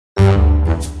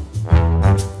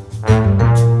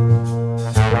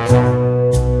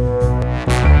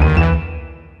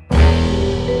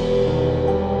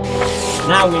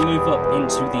Now we move up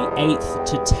into the 8th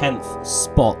to 10th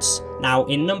spots. Now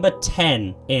in number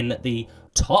 10 in the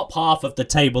top half of the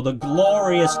table, the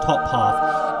glorious top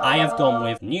half, I have gone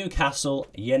with Newcastle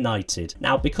United.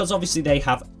 Now, because obviously they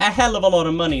have a hell of a lot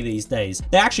of money these days,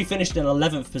 they actually finished in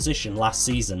 11th position last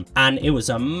season, and it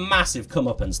was a massive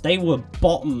comeuppance. They were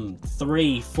bottom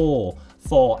 3, 4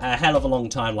 for a hell of a long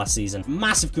time last season.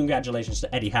 Massive congratulations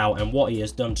to Eddie Howe, and what he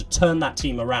has done to turn that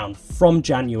team around from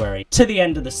January to the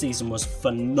end of the season was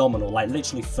phenomenal, like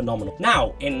literally phenomenal.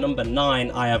 Now, in number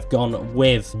 9, I have gone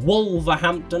with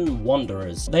Wolverhampton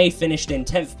Wanderers. They finished in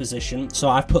 10th position, so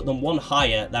I've put them one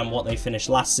higher than what they finished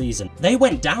last season. They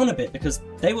went down a bit because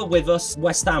they were with us,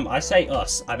 West Ham. I say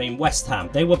us, I mean West Ham.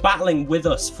 They were battling with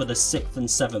us for the 6th and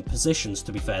 7th positions,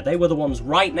 to be fair. They were the ones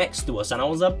right next to us, and I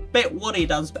was a bit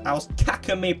worried. I was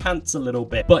cacking me pants a little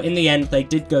bit. But in the end, they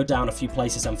did go down a few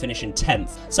places and finish in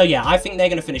 10th. So yeah, I think they're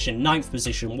going to finish in 9th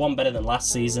position, one better than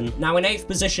last season. Now in 8th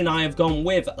position, I have gone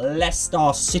with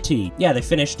Leicester City. Yeah, they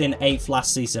finished in 8th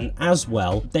last season as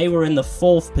well. They were in the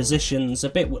 4th positions, a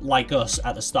bit like us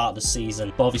at the start of the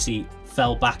season, but obviously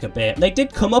fell back a bit. They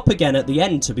did come up again at the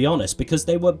end, to be honest, because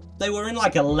they were in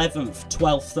like 11th,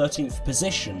 12th, 13th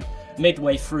position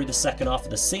midway through the second half of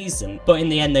the season, but in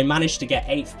the end they managed to get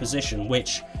 8th position,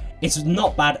 which is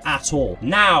not bad at all.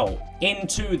 Now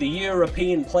into the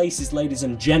European places, ladies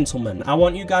and gentlemen. I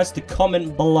want you guys to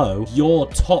comment below your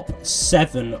top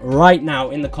 7 right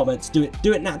now in the comments. Do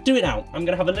it now. I'm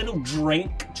gonna have a little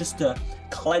drink just to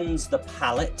cleanse the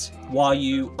palate while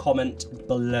you comment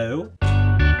below.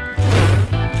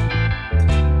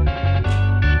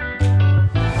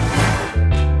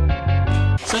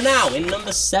 So now, in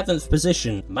number 7th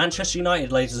position, Manchester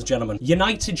United, ladies and gentlemen.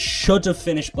 United should have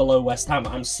finished below West Ham.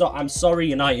 I'm sorry,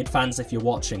 United fans, if you're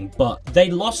watching, but they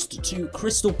lost to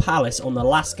Crystal Palace on the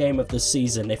last game of the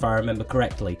season, if I remember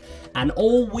correctly. And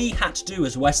all we had to do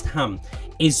as West Ham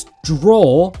is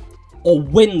draw or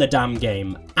win the damn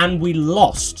game, and we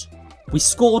lost. We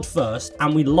scored first,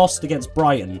 and we lost against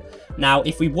Brighton. Now,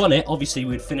 if we won it, obviously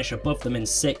we'd finish above them in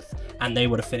 6th, and they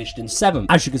would have finished in 7th,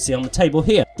 as you can see on the table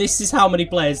here. This is how many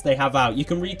players they have out. You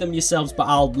can read them yourselves, but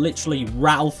I'll literally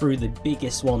rattle through the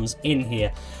biggest ones in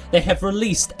here. They have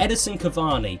released Edison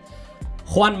Cavani,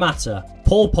 Juan Mata,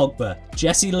 Paul Pogba,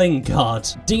 Jesse Lingard,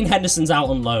 Dean Henderson's out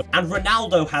on loan, and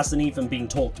Ronaldo hasn't even been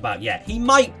talked about yet. He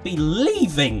might be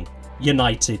leaving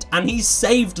United, and he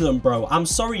saved them, bro. I'm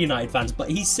sorry, United fans, but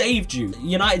he saved you.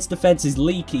 United's defense is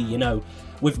leaky, you know,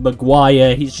 with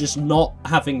Maguire. He's just not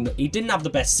having he didn't have the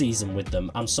best season with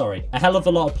them. I'm sorry. A hell of a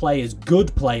lot of players,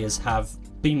 good players, have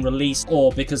been released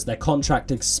or because their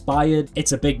contract expired.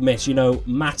 It's a big miss. You know,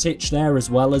 Matic there as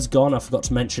well has gone. I forgot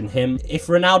to mention him. If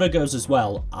Ronaldo goes as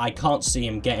well, I can't see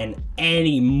him getting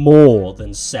any more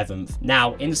than 7th.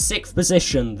 Now, in 6th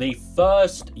position, the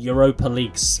first Europa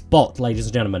League spot, ladies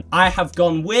and gentlemen, I have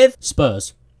gone with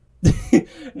Spurs.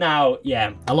 Now,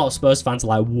 yeah, a lot of Spurs fans are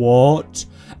like, what?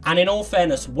 And in all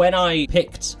fairness, when I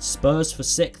picked Spurs for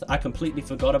 6th, I completely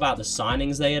forgot about the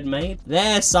signings they had made.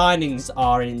 Their signings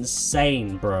are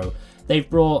insane, bro. They've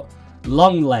brought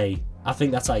Longley, I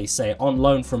think that's how you say it, on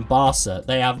loan from Barca.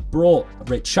 They have brought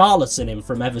Richarlison in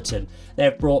from Everton.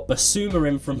 They've brought Basuma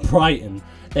in from Brighton.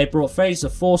 They've brought Fraser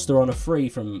Forster on a free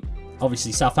from,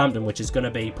 obviously, Southampton, which is going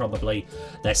to be probably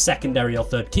their secondary or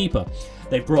third keeper.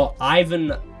 They've brought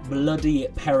Ivan bloody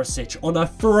Perisic on a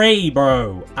free,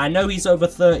 bro. I know he's over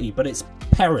 30, but it's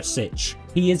Perisic.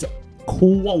 He is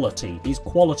quality. He's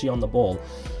quality on the ball.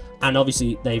 And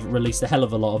obviously, they've released a hell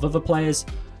of a lot of other players.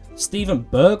 Steven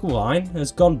Bergwijn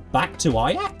has gone back to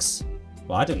Ajax.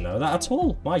 Well, I didn't know that at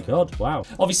all. My God, wow.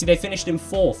 Obviously, they finished in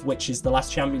 4th, which is the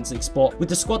last Champions League spot. With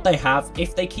the squad they have,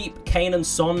 if they keep Kane and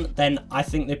Son, then I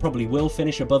think they probably will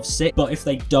finish above 6. But if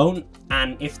they don't,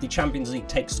 and if the Champions League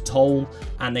takes a toll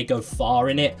and they go far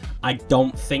in it, I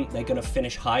don't think they're going to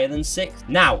finish higher than 6th.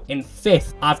 Now, in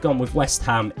 5th, I've gone with West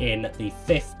Ham in the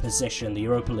 5th position, the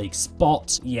Europa League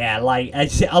spot. Yeah, like,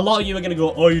 a lot of you are going to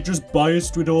go, oh, you're just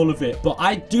biased with all of it. But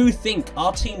I do think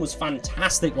our team was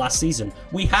fantastic last season.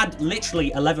 We had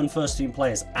literally 11 first-team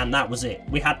players, and that was it.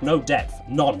 We had no depth.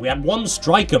 None. We had one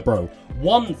striker, bro.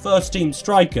 One first-team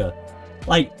striker.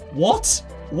 Like, what?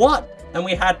 What? And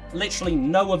we had literally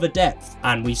no other depth.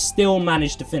 And we still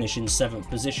managed to finish in 7th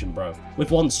position, bro. With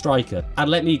one striker. And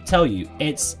let me tell you,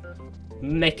 it's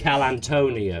Mikel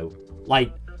Antonio.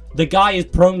 Like, the guy is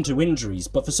prone to injuries,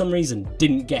 but for some reason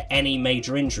didn't get any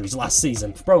major injuries last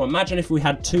season. Bro, imagine if we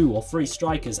had 2 or 3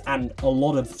 strikers and a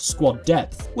lot of squad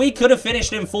depth. We could have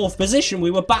finished in 4th position. We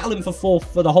were battling for 4th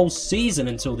for the whole season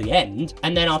until the end.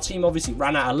 And then our team obviously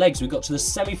ran out of legs. We got to the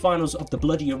semi-finals of the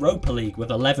bloody Europa League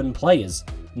with 11 players.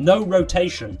 No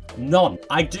rotation. None.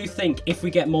 I do think if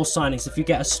we get more signings, if we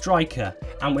get a striker,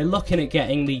 and we're looking at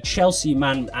getting the Chelsea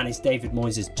man, and it's David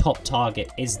Moyes' top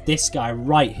target, is this guy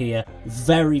right here.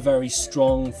 Very, very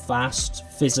strong, fast,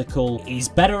 physical. He's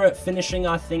better at finishing,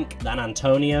 I think, than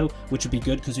Antonio, which would be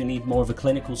good because we need more of a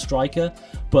clinical striker.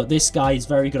 But this guy is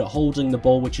very good at holding the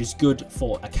ball, which is good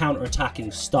for a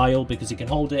counter-attacking style because he can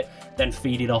hold it, then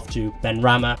feed it off to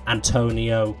Benrahma,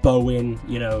 Antonio, Bowen,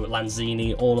 you know,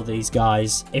 Lanzini, all of these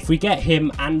guys. If we get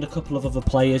him and a couple of other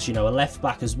players, you know, a left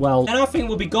back as well, then I think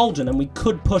we'll be golden and we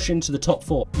could push into the top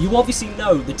 4. You obviously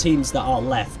know the teams that are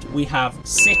left. We have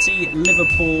City,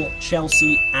 Liverpool,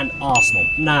 Chelsea and Arsenal.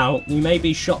 Now, you may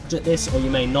be shocked at this or you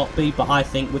may not be, but I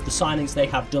think with the signings they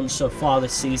have done so far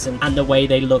this season and the way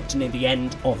they looked near the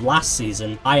end of last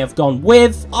season, I have gone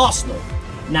with Arsenal.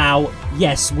 Now,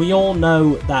 yes, we all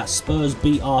know that Spurs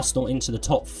beat Arsenal into the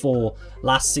top 4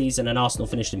 last season and Arsenal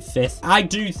finished in 5th. I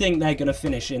do think they're going to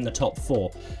finish in the top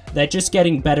 4. They're just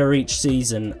getting better each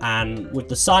season, and with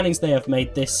the signings they have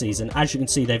made this season, as you can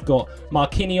see, they've got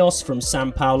Marquinhos from Sao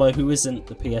Paulo, who isn't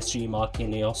the PSG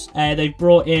Marquinhos. They've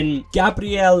brought in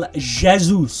Gabriel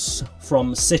Jesus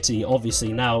from City,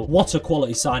 obviously. Now, what a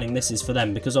quality signing this is for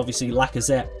them, because obviously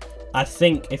Lacazette, I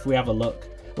think if we have a look,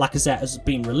 Lacazette has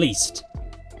been released.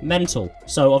 Mental.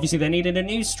 So obviously they needed a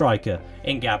new striker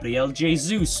in Gabriel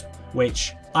Jesus,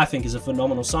 which I think is a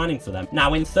phenomenal signing for them.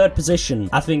 Now in 3rd position,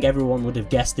 I think everyone would have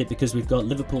guessed it because we've got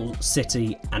Liverpool,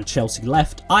 City and Chelsea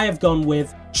left. I have gone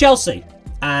with Chelsea.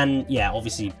 And yeah,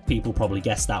 obviously people probably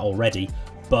guessed that already.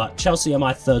 But Chelsea are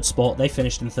my 3rd spot. They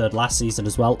finished in 3rd last season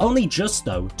as well. Only just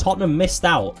though, Tottenham missed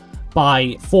out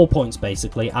by 4 points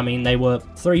basically. I mean, they were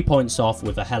 3 points off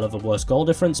with a hell of a worse goal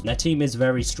difference. Their team is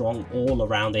very strong all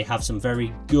around. They have some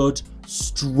very good,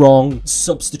 strong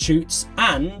substitutes.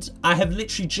 And I have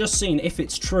literally just seen, if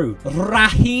it's true,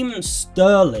 Raheem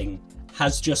Sterling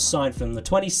has just signed for them. The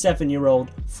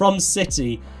 27-year-old from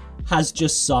City has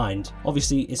just signed.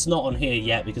 Obviously, it's not on here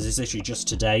yet because it's literally just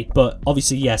today. But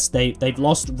obviously, yes, they've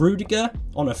lost Rudiger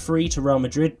on a free to Real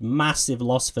Madrid. Massive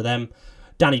loss for them.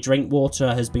 Danny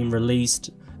Drinkwater has been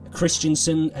released.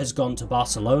 Christensen has gone to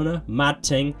Barcelona. Mad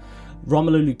ting.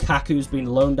 Romelu Lukaku's been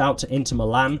loaned out to Inter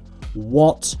Milan.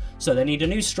 What? So they need a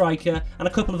new striker and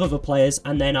a couple of other players,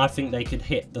 and then I think they could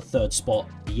hit the 3rd spot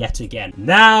yet again.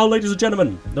 Now, ladies and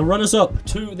gentlemen, the runners-up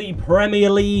to the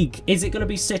Premier League. Is it going to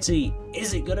be City?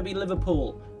 Is it going to be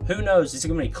Liverpool? Who knows? Is it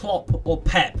going to be Klopp or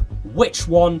Pep? Which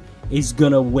one is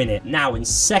going to win it? Now, in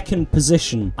 2nd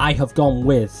position, I have gone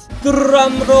with...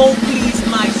 Drumroll, please,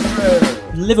 maestro!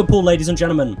 Liverpool, ladies and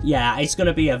gentlemen. Yeah, it's going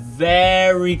to be a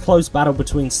very close battle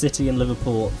between City and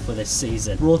Liverpool for this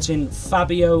season. Brought in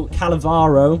Fabio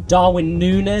Cannavaro, Darwin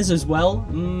Núñez as well.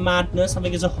 Madness. I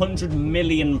think it's £100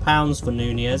 million for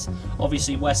Núñez.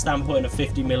 Obviously, West Ham put in a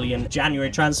 £50 million January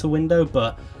transfer window,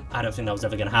 but I don't think that was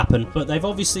ever going to happen. But they've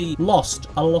obviously lost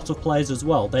a lot of players as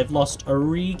well. They've lost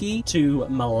Origi to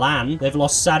Milan. They've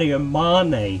lost Sadio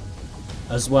Mane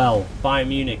as well. Bayern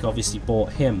Munich obviously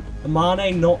bought him.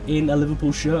 Mane not in a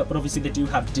Liverpool shirt, but obviously they do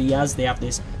have Diaz. They have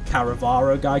this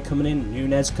Cannavaro guy coming in,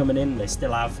 Núñez coming in. They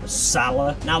still have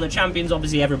Salah. Now the champions,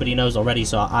 obviously everybody knows already,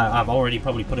 so I've already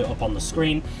probably put it up on the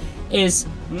screen, is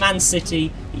Man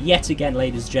City, yet again,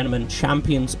 ladies and gentlemen,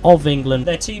 champions of England.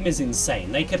 Their team is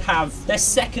insane. They could have, their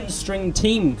 2nd string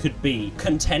team could be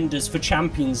contenders for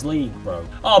Champions League, bro.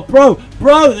 Oh,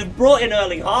 bro, they've brought in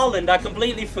Erling Haaland. I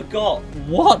completely forgot.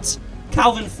 What?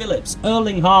 Calvin Phillips,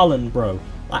 Erling Haaland, bro.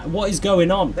 Like, what is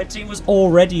going on? Their team was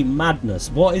already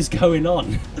madness. What is going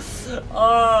on?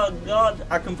 Oh, God.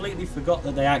 I completely forgot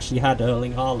that they actually had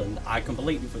Erling Haaland. I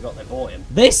completely forgot they bought him.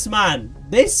 This man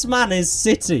is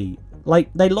City. Like,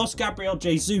 they lost Gabriel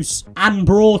Jesus and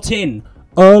brought in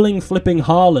Erling flipping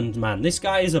Haaland, man. This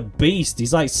guy is a beast.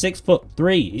 He's like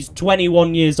 6'3". He's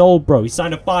 21 years old, bro. He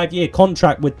signed a 5-year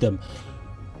contract with them.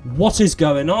 What is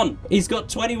going on? He's got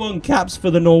 21 caps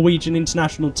for the Norwegian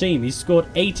international team. He's scored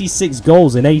 86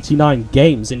 goals in 89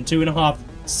 games in 2.5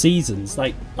 seasons.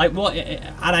 Like what?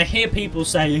 And I hear people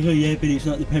say, oh yeah, but it's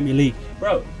not the Premier League.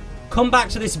 Bro, come back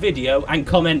to this video and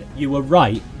comment you were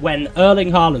right when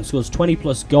Erling Haaland scores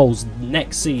 20+ goals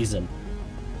next season.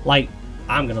 Like,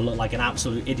 I'm going to look like an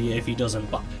absolute idiot if he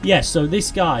doesn't. But yeah, so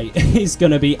this guy is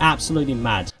going to be absolutely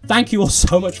mad. Thank you all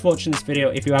so much for watching this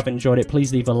video. If you have enjoyed it,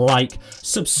 please leave a like.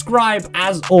 Subscribe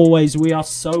as always. We are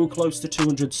so close to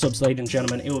 200 subs, ladies and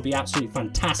gentlemen. It would be absolutely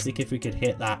fantastic if we could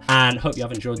hit that. And hope you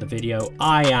have enjoyed the video.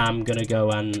 I am going to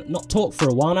go and not talk for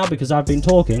a while now because I've been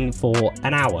talking for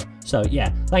an hour. So yeah,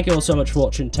 thank you all so much for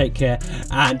watching. Take care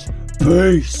and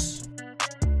peace.